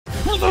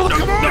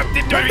Come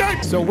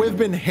on. So we've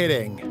been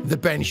hitting the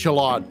bench a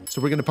lot.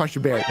 So we're going to punch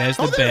the bear. There's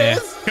the bear.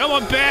 Come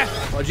on, bear.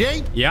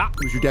 Fudgy? Yeah.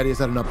 Who's your daddy? Is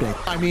that an update?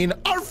 I mean,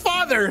 our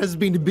father has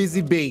been a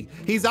busy bee.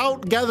 He's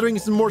out gathering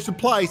some more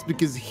supplies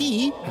because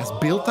he has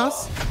built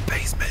us a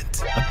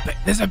basement.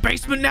 There's a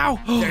basement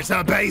now? There's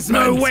a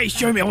basement. No way.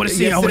 Show me. I want to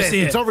see it. I want to see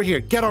it. It's over here.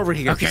 Get over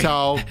here. Okay.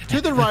 So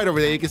to the right over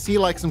there, you can see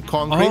like some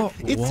concrete. Oh,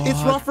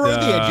 it's rougher on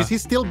the edges.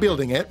 He's still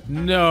building it.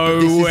 No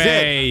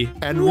way.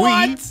 And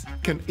what?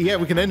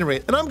 we can enter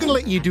it. And I'm gonna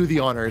let you do the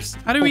honors.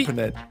 How do we open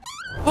it?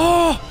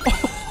 Oh,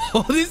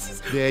 this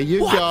is. There you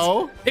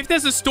go. If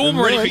there's a storm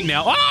or anything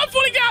now. Oh, I'm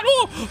falling down.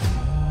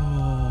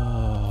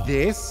 Oh.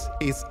 This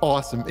is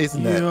awesome,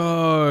 isn't it?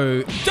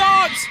 Yo.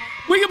 Darts.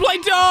 We can play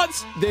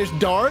darts. There's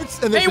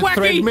darts and there's a Wacky,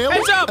 treadmill.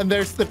 heads up. And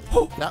there's the.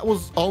 That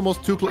was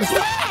almost too close.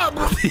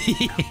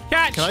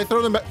 Catch. Can I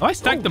throw them back? Oh, I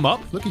stacked them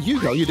up. Look at you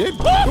go. You did.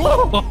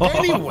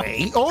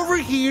 Anyway, over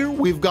here,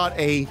 we've got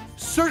a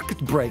circuit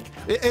break.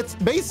 It's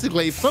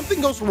basically, if something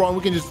goes wrong,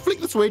 we can just flick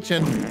the switch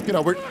and, you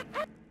know,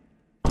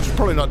 should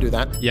probably not do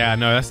that. Yeah,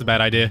 no, that's a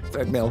bad idea.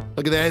 Treadmill.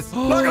 Look at this.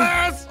 Look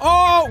at this.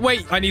 Oh,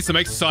 wait. I need some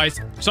exercise.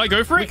 Should I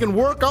go for it? We can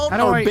work out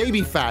our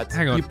baby fat.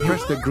 Hang on. You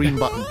press the green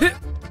button.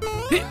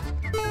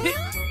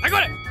 I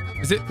got it.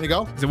 Is it? There you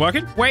go. Is it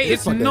working? Wait,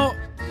 it's not.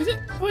 Is it?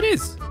 Oh, it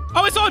is.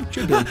 Oh, it's on.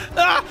 Should be.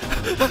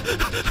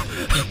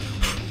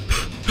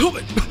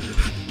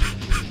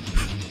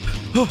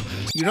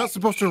 You're not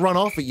supposed to run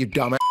off it, you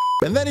dumbass.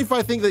 And then if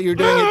I think that you're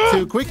doing it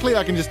too quickly,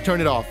 I can just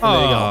turn it off. And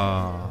there you go.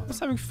 I was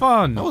having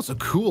fun. That was a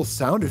cool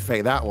sound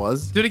effect, that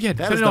was. Do it again.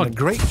 That has done a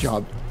great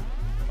job.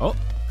 Oh.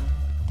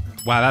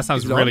 Wow, that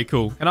sounds really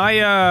cool. Can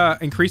I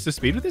increase the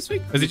speed with this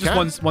thing? Or is it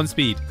just one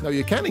speed? No,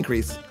 you can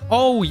increase.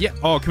 Oh, yeah.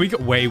 Oh, can we go?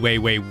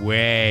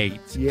 Wait.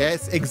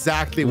 Yes,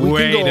 exactly.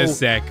 Wait can go a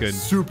second.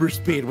 Super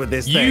speed with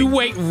this thing. You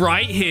wait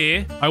right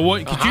here.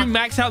 Could you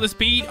max out the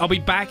speed? I'll be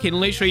back in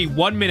literally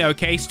 1 minute,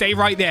 okay? Stay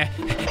right there.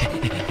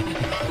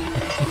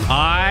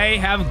 I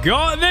have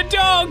got the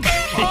dog.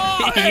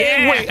 Oh,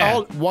 yeah. Wait,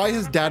 why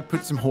has Dad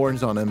put some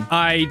horns on him?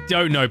 I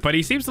don't know, but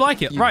he seems to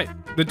like it. Right.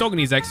 The dog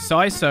needs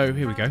exercise, so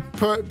here we go.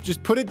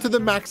 Just put it to the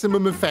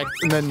maximum effect,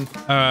 and then...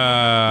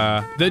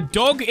 The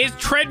dog is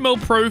treadmill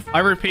proof. I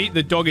repeat,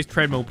 the dog is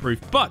treadmill proof.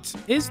 But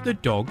is the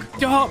dog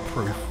dart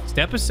proof?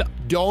 Step aside.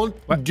 Don't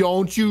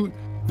you...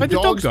 Where'd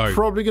the dog go?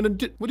 Probably gonna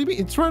do... What do you mean?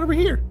 It's right over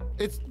here.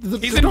 He's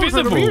invisible.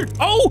 Right over here.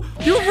 Oh,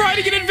 you're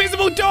riding an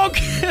invisible dog.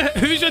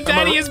 Who's your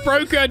daddy is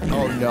broken.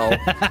 Oh, no.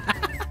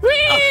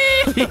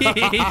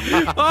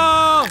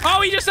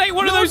 Oh, he just ate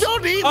one of those.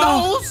 Don't eat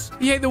those.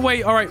 He ate the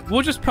weight. All right,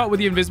 we'll just part with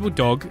the invisible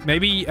dog.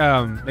 Maybe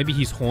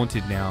he's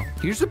haunted now.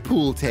 Here's a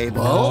pool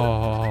table.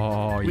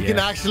 Oh, we can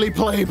actually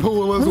play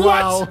pool as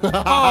well.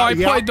 Oh, I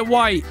played the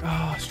white.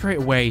 Oh, straight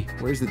away.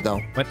 Where is it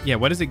though? But yeah,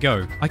 where does it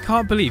go? I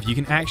can't believe you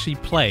can actually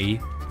play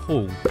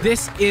pool.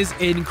 This is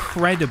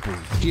incredible.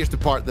 Here's the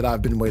part that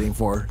I've been waiting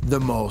for the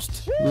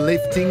most.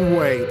 Lifting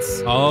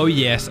weights. Oh,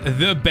 yes.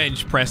 The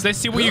bench press. Let's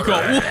see what you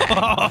got.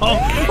 Whoa.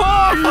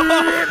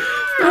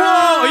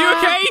 Whoa. Are you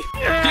okay?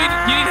 You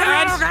need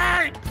hands?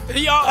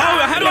 Yeah. Oh,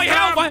 how do I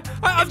help?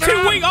 I'm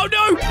too weak. Oh,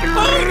 no.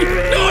 Oh,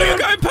 no, you're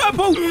going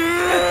purple.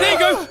 There you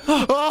go.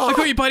 Oh, I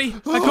got you, buddy.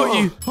 I got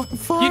you.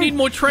 You need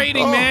more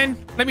training, man.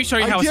 Let me show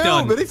you how it's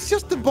done. But it's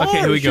just the bar.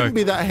 Okay, here we go. It shouldn't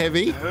be that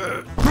heavy.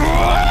 Come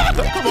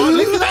on,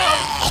 lift it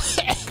up.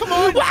 Come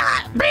on.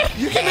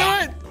 You can do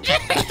it.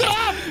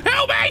 Stop.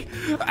 Help me.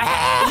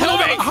 Help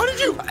me. How did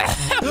you?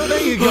 Oh,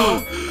 there you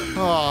go.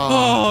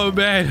 Oh,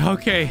 man.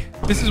 Okay.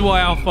 This is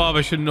why our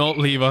father should not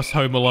leave us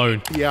home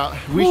alone. Yeah,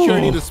 we sure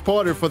need a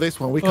spotter for this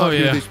one. We can't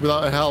do this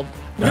without help.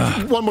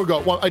 One more go.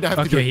 I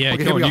have to do it. Yeah,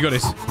 come on, you got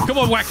this. Come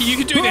on, Wacky, you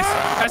can do this.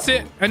 That's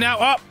it. And now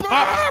up.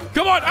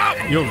 Come on, up.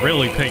 You're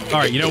really pink. All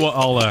right, you know what?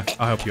 I'll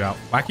help you out.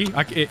 Wacky,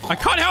 I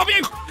can't help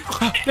you.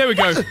 There we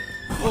go.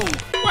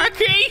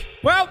 Wacky.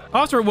 Well,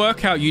 after a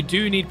workout, you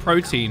do need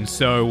protein,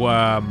 so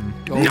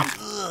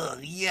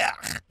yeah.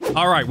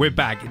 All right, we're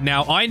back.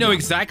 Now, I know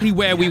exactly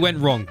where we went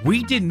wrong.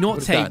 We did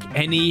not take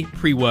any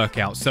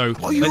pre-workout, so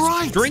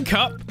let's drink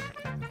up.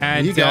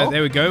 And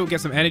there we go.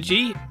 Get some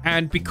energy.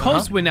 And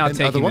because we're now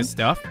taking this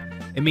stuff,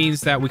 it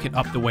means that we can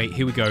up the weight.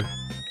 Here we go.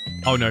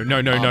 Oh, no. Oh,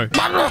 no.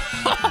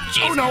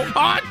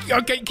 Oh,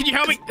 okay, can you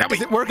help me?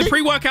 Is it working? The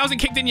pre-workout hasn't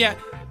kicked in yet.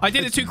 I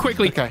did it too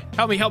quickly. Okay.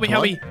 Help me.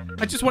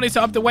 I just wanted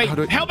to up the weight.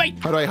 Help me.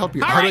 How do I help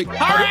you? How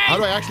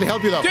do I actually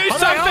help you, though? Do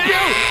something.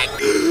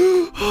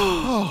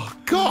 Oh,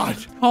 God.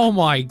 Oh,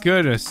 my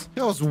goodness.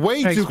 That was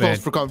way too close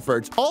for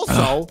comfort.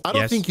 Also, I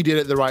don't think you did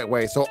it the right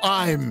way, so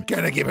I'm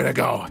going to give it a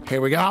go. Here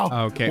we go.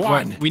 Okay.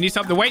 One. We need to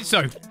up the weight,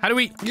 so how do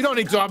we? You don't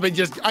need to up it.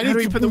 I need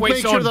to put the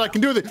weights make sure that I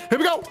can do this. Here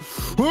we go.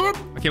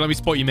 Okay, let me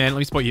spot you, man. Let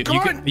me spot you. Are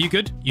you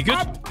good? You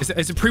good?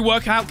 Is the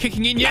pre-workout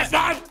kicking in yet? It's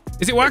not.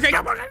 Is it working?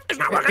 It's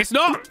not working. It's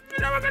not.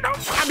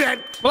 I'm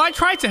dead. Well, I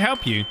tried to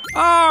help you.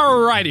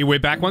 Alrighty, we're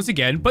back once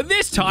again. But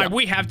this time,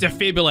 we have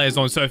defibrillators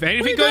on. So if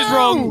anything goes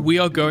wrong, we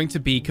are going to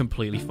be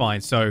completely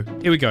fine. So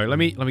here we go. Let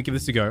me give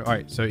this a go. All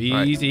right, so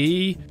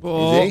easy.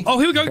 Oh,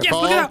 here we go. Yes,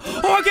 look at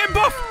that. Oh, I'm getting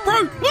buff,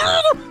 bro.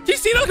 Do you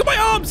see? Look at my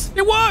arms.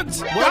 It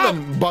worked. Well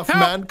then, buff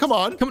man. Come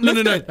on.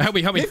 No. Help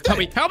me. I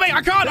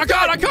can't.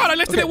 I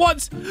lifted it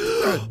once.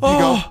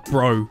 Oh,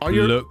 bro,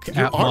 look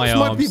at my arms.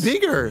 Might be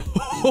bigger.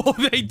 Oh,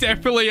 they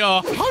definitely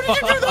are. How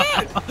did you do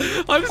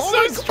that? I'm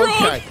so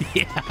strong. Okay.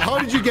 Yeah. How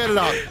did you get it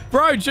up?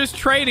 Bro, just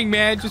training,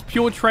 man. Just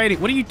pure training.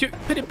 What do you do?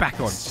 Put it back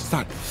on.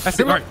 Start. That's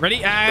it. All right,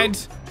 ready?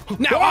 And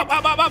now up.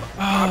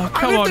 Oh,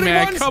 come on,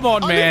 man. Come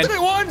on, man.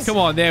 Come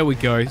on, there we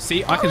go.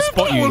 See, I can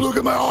spot you. Look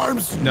at my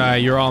arms. No,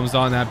 your arms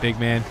aren't that big,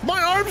 man.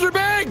 My arms are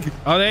big.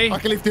 Are they? I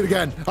can lift it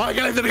again. All right,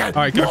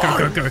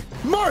 go.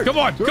 More. Come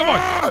on.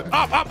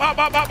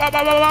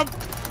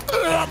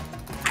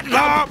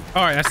 Up.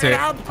 All right, that's it.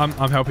 I'm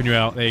helping you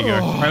out. There you go.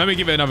 All right, let me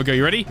give it another go.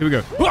 You ready? Here we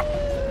go.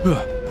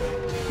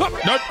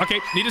 Nope. Okay,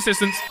 need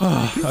assistance.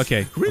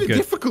 Okay. Really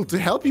difficult to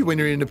help you when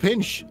you're in a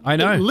pinch. I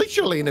know.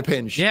 Literally in a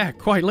pinch. Yeah,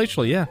 quite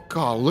literally, yeah.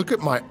 God, look at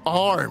my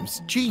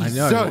arms. Jesus.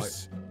 I know.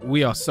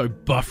 We are so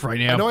buff right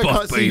now. I know I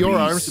can't see your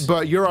arms,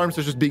 but your arms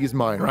are just big as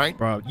mine, right?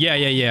 Bro,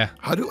 yeah.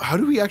 How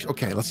do we actually...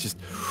 Okay, let's just...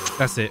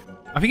 That's it.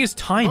 I think it's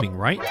timing,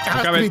 right? It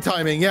has to be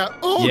timing, yeah.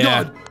 Oh,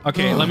 God.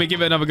 Okay, let me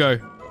give it another go.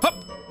 Hup.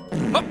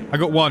 I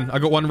got one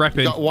rep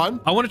in. Got one?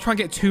 I want to try and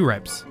get 2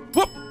 reps.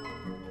 Hup.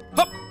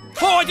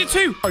 Oh, I did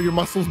 2. Are your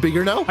muscles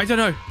bigger now? I don't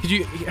know. Could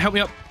you help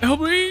me up?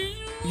 Help me.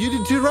 You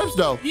did 2 reps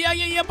though.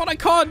 Yeah, but I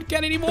can't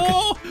get any more.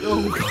 Okay.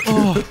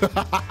 Oh,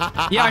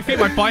 God. Yeah, I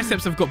think my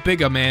biceps have got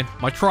bigger, man.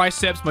 My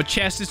triceps, my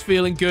chest is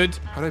feeling good.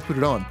 How did I put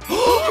it on?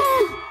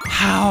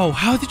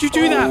 How did you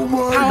do that? Oh my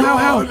God.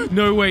 How?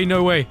 No way.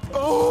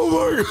 Oh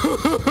my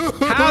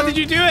God. How did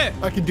you do it?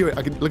 I can do it.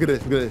 Look at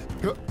this.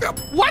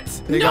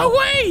 What? No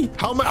way.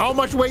 How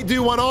much weight do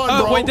you want on,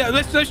 bro? Wait,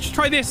 let's just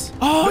try this.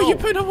 Oh, you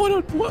put one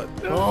on. What?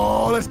 No.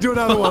 Oh, let's do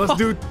another one.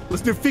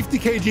 Let's do 50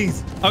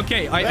 kgs.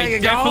 Okay,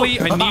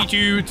 I need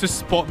you to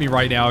spot me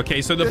right now.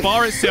 Okay, so the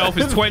bar itself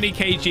is 20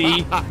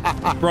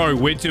 kg. Bro,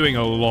 we're doing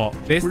a lot.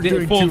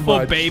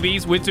 For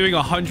babies, we're doing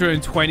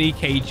 120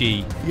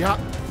 kg. Yeah,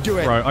 do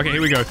it. Bro, okay,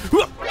 here we go.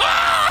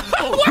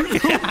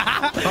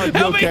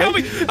 Help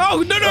me.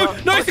 Oh, no,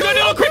 it's going a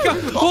little quicker.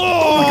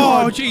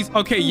 Oh, jeez.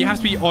 Okay, you have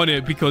to be on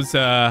it because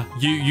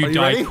you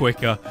died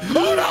quicker.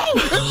 Oh, no.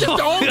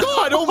 Oh,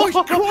 God. Oh, my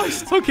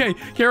Christ. Okay,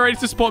 get ready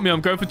to spot me.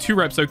 I'm going for 2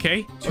 reps,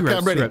 okay? 2 reps.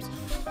 I'm ready. 2 reps.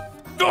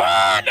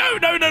 Oh, no.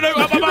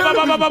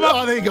 Up.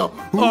 Oh, there you go.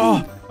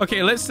 Oh,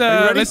 okay, let's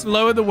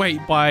lower the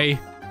weight by...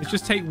 Let's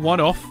just take 1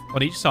 off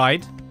on each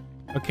side.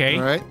 Okay.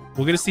 All right.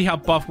 We're going to see how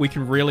buff we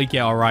can really get,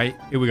 all right?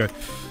 Here we go.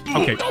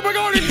 Okay. Oh, my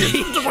God.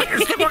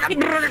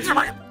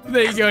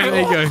 There you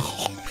go.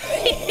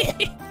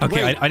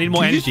 Okay, I need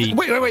more energy.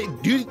 Wait.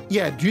 Do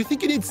you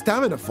think you need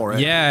stamina for it?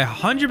 Yeah,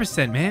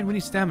 100%, man. We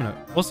need stamina.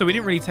 Also, we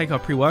didn't really take our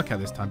pre-workout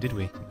this time, did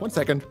we? 1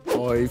 second.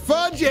 Oi,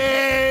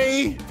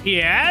 Fudgy!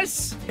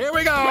 Yes? Here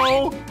we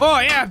go. Oh,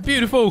 yeah,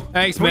 beautiful.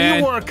 Thanks,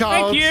 man.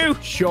 Pre-workout. Thank you.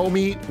 Show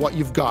me what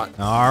you've got.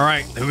 All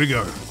right, here we go.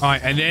 All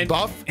right, and then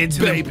buff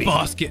into baby. the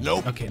basket.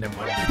 Nope. Okay, never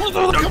mind.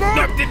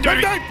 Nope, didn't do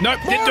anything. Nope,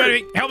 didn't do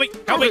anything.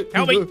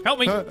 Help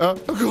me. Oh,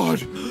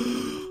 God.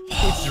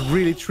 It's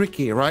really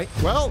tricky, right?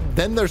 Well,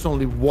 then there's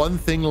only one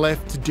thing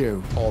left to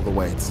do. All the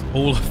weights.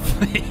 All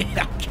of it.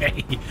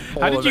 Okay.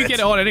 How did you get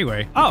it on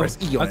anyway? Oh, press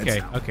E on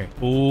it. Okay.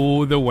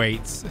 All the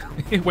weights.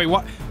 Wait,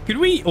 what? Could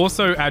we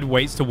also add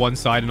weights to one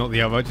side and not the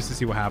other just to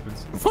see what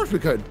happens? Of course we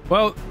could.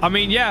 Well, I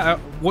mean, yeah,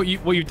 what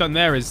you've done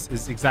there is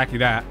exactly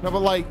that. No,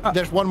 but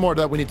there's one more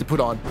that we need to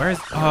put on. Where is...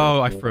 Oh,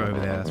 I threw it over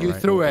there. That's you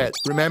right. threw it,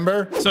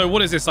 remember? So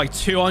what is this, like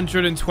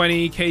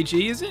 220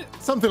 kg, is it?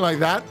 Something like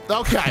that.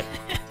 Okay.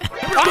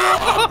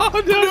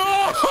 Oh,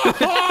 no!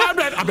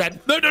 I'm dead.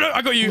 No,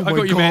 I got you. I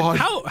got you, man.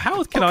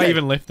 How can I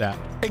even lift that?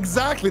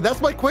 Exactly. That's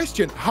my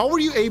question. How are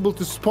you able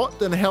to spot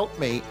and help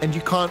me and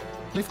you can't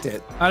lift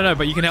it? I don't know,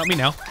 but you can help me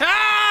now.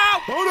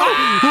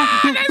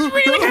 Oh, no! That's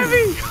really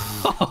heavy.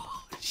 Oh,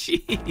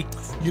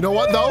 jeez. You know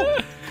what, though?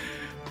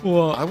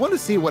 What? I want to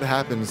see what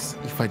happens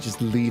if I just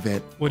leave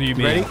it. What do you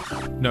mean?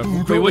 Ready? No.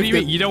 Wait, what do you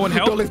mean? You don't want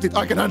help? Don't lift it.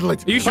 I can handle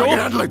it. Are you sure? I can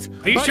handle it.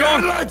 Are you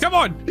sure? Come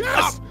on.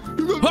 Yes.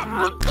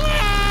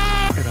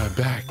 And I'm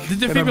back. The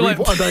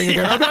defibrillator. I'm dying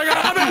again. I'm dying.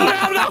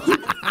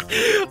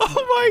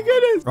 Oh my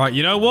goodness. Right,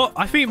 you know what?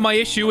 I think my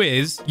issue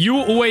is you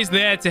were always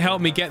there to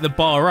help me get the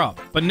bar up.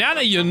 But now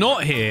that you're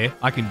not here,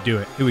 I can do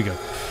it. Here we go.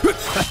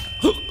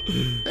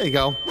 There you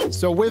go.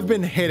 So we've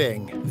been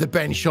hitting the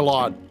bench a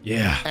lot.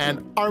 Yeah.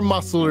 And our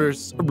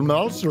muscles.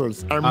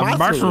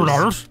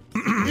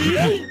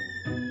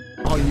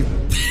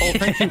 Oh,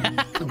 thank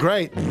you.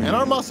 Great. And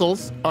our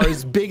muscles are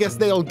as big as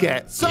they'll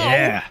get. So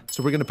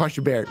we're going to punch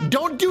your bear.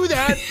 Don't do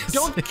that.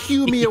 Don't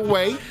cue me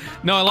away.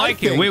 No, I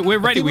like it. We're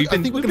ready. We've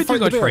been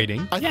doing our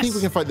trading. I think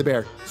we can fight the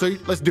bear. So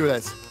let's do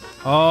this.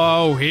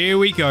 Oh, here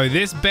we go.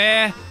 This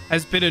bear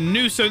has been a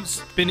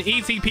nuisance, been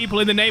eating people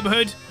in the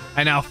neighborhood.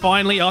 And now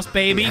finally us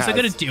babies are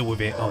going to deal with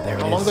it. Oh, there it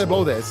is. How long do I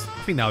blow this?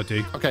 I think that'll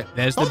do. Okay.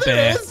 There's the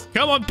bear.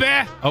 Come on,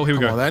 bear. Oh, here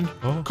we go. Come on, then.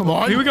 Oh. Come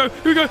on. Here we go.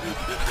 Here we go.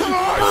 Come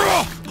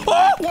on.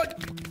 What?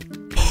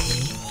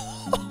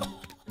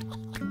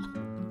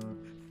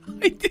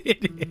 I did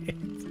it.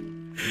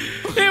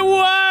 It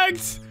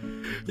worked.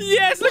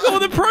 Yes, look at all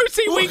the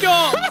protein we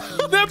got.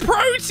 The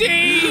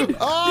protein.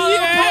 Oh,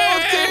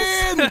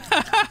 yes. protein.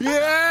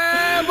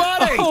 Yeah,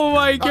 buddy. Oh,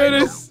 my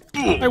goodness.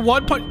 I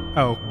one punch.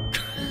 Oh.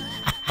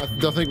 I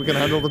don't think we can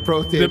handle the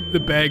protein. The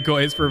bear got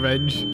his revenge.